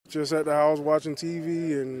just at the house watching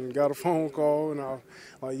TV and got a phone call, and I was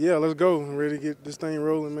like, yeah, let's go. I'm ready to get this thing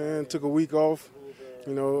rolling, man. Took a week off.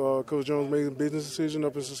 Coach Jones made a business decision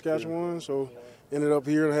up in Saskatchewan, so ended up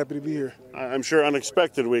here and happy to be here. I'm sure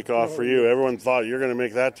unexpected week off for you. Everyone thought you're going to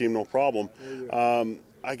make that team no problem.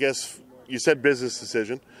 I guess you said business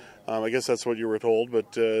decision. I guess that's what you were told,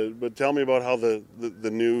 but tell me about how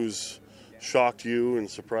the news shocked you and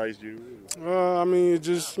surprised you. It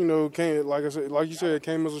just came, like you said, it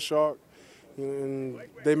came as a shock, and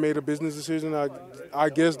they made a business decision. I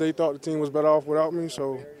guess they thought the team was better off without me,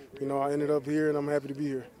 so I ended up here, and I'm happy to be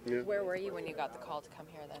here. Yeah. Where were you when you got the call to come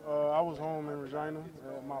here then? I was home in Regina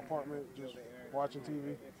at my apartment, just watching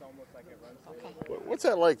TV. Okay. What's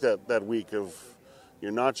that like, that week of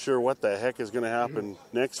you're not sure what the heck is going to happen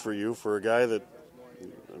next for you, for a guy that,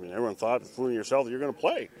 everyone thought, including yourself, that you're going to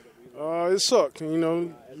play? It sucked,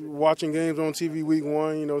 watching games on TV week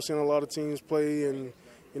one, seeing a lot of teams play, and,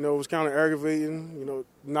 it was kind of aggravating,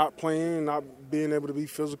 not playing, not being able to be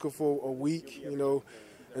physical for a week,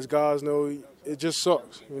 as guys know, it just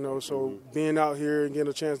sucks, so being out here and getting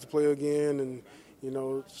a chance to play again, and,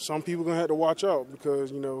 some people going to have to watch out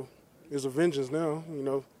because, it's a vengeance now,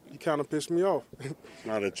 you kind of pissed me off. It's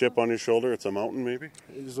not a chip on your shoulder, it's a mountain maybe?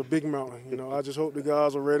 It's a big mountain, I just hope the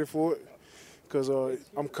guys are ready for it because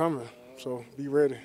I'm coming, so be ready.